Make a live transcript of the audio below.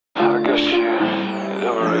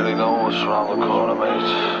round the corner, mate.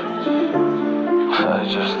 I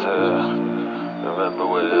just remember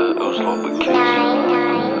where it was like the kids.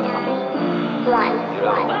 You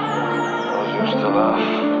know, I used to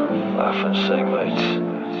laugh and sing, mate.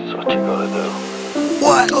 That's what you gotta do.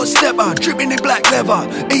 White or stepper, dripping in black leather.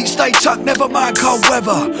 Each stay tucked, never mind cold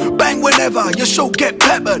weather. Bang whenever, your soul get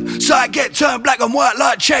peppered. So I get turned black and white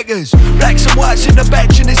like checkers. Blacks and whites in the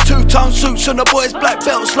batch and it's two-tone suits on the boys, black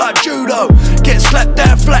belts like judo. Get slapped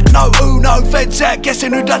down flat, no uno. Feds out,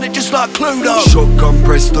 guessing who done it just like Cluedo. Shotgun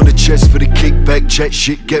pressed on the chest for the kickback. Check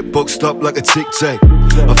shit, get boxed up like a tic-tac.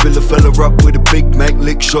 I fill a fella up with a Big Mac.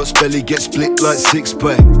 Lick shots, belly get split like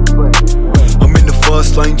six-pack. I'm in the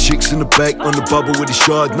fast lane, chicks in the back on the bubble with a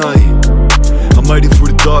Chardonnay. I made it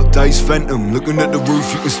through the dark days, phantom. Looking at the roof,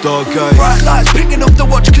 you can stargaze. Bright lights picking off the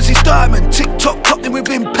watch cause it's diamond. Tick-tock clocking with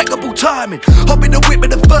impeccable timing. Hop in the whip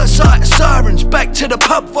with the first sight of sirens. Back to the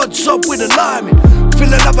pub, vod sob with a liming.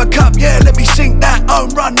 Fill another cup, yeah, let me sink that.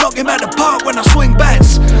 Home run, knock him out the park when I swing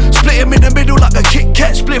bats. Split him in the middle like a Kit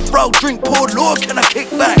Kat. Spliff roll, drink poured, Lord, can I kick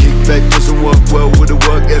back? Kickback doesn't work well with a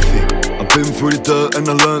work ethic. I've been through the dirt and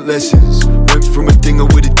I learned lessons. Went from a dinger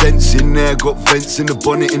with a dents in there, got vents in the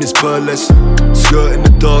bonnet in its pearlescent. Skirt in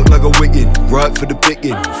the dark like a wicked, right for the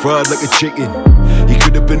picking, fried like a chicken. He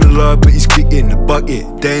could have been alive but he's kicking the bucket,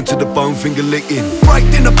 down to the bone, finger licking.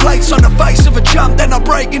 Breaking the plates on the face of a chump, then I'm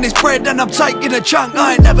breaking his bread, then I'm taking a chunk.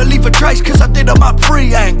 I ain't never leave a trace cause I did them up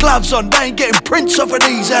freehand. Gloves on, they ain't getting prints off of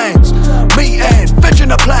these hands. Meat hand, veg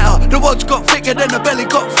in a platter, the wads got thicker then the belly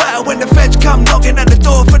got fatter. When the feds come knocking at the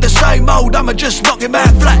door for the same old, I'ma just knock him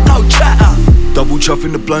out flat, no chatter. Double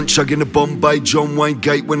chuffing the blunt, chugging the Bombay, John Wayne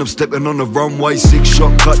Gate when I'm stepping on the runway.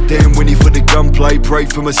 6-shot cut down, Winnie for the gunplay. Pray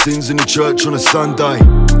for my sins in the church on a Sunday.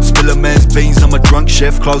 Spill a man's beans, I'm a drunk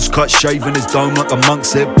chef. Close cut, shaving his dome like a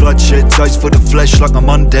monk's head. Bloodshed, taste for the flesh like I'm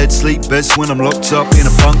undead. Sleep best when I'm locked up in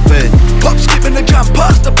a bunk bed. Pop skipping the jump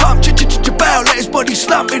past the pump, bow, let his body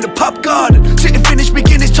slump in the pub garden. Sitting finished,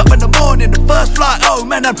 beginnings top in the morning. The first flight, oh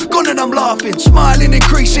man, I'm gone and I'm laughing. Smiling,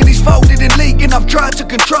 increasing, he's folded and leaking. I've tried to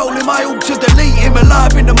control him, I ought to delete him.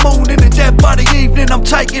 Alive in the morning and dead by the evening. I'm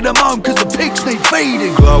taking him home cause the pigs need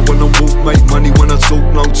feeding. Glad when I walk, make money when I talk.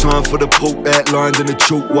 No time for the pork, outlined in the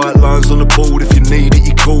chalk. White lines on the board, if you need it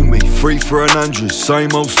you call me. 3 for 100, same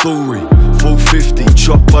old story. 450,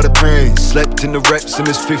 chopped by the pan. Slept in the reps and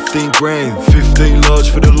it's 15 grand. 15 large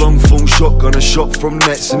for the Longthorne shotgun. A shot from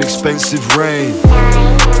nets, an expensive rain.